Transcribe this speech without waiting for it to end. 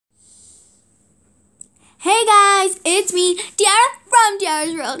Hey guys, it's me, Tiara from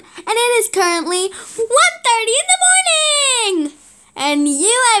Tiara's World, and it is currently 1:30 in the morning! And you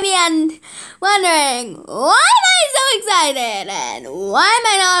might be wondering, why am I so excited? And why am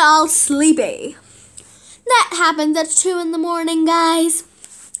I not all sleepy? That happens at 2 in the morning, guys.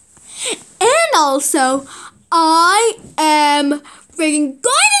 And also, I am freaking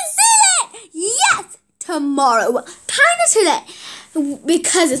going to Sylhet! Yes! Tomorrow. Kinda today.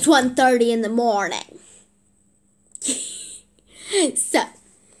 Because it's 1:30 in the morning.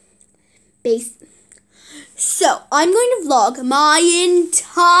 So I'm going to vlog my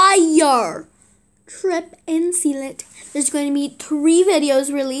entire trip in Sylhet. There's going to be 3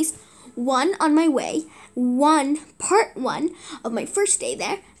 videos released. One on my way, part 1 of my first day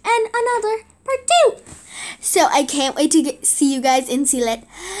there, and another part 2. So I can't wait to see you guys in Sylhet.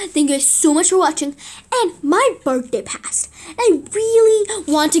 Thank you guys so much for watching. And my birthday passed. I really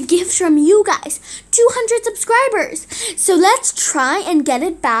want a gift from you guys. 200 subscribers. So let's try and get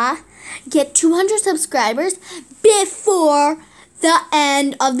it back. Get 200 subscribers before the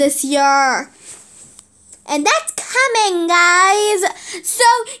end of this year. And that's coming, guys. So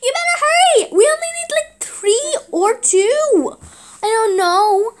you better hurry. We only need like 3 or 2. I don't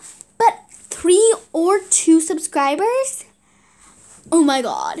know. But 3 or 2 subscribers? Oh my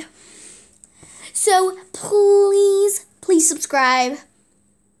god. So please subscribe.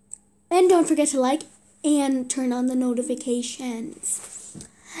 And don't forget to like and turn on the notifications.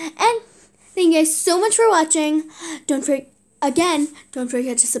 And thank you guys so much for watching. Don't forget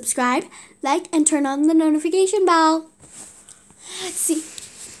to subscribe, like, and turn on the notification bell. See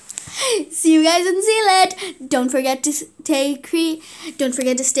you guys in Sylhet. Don't forget to stay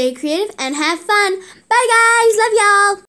creative and have fun. Bye guys. Love y'all.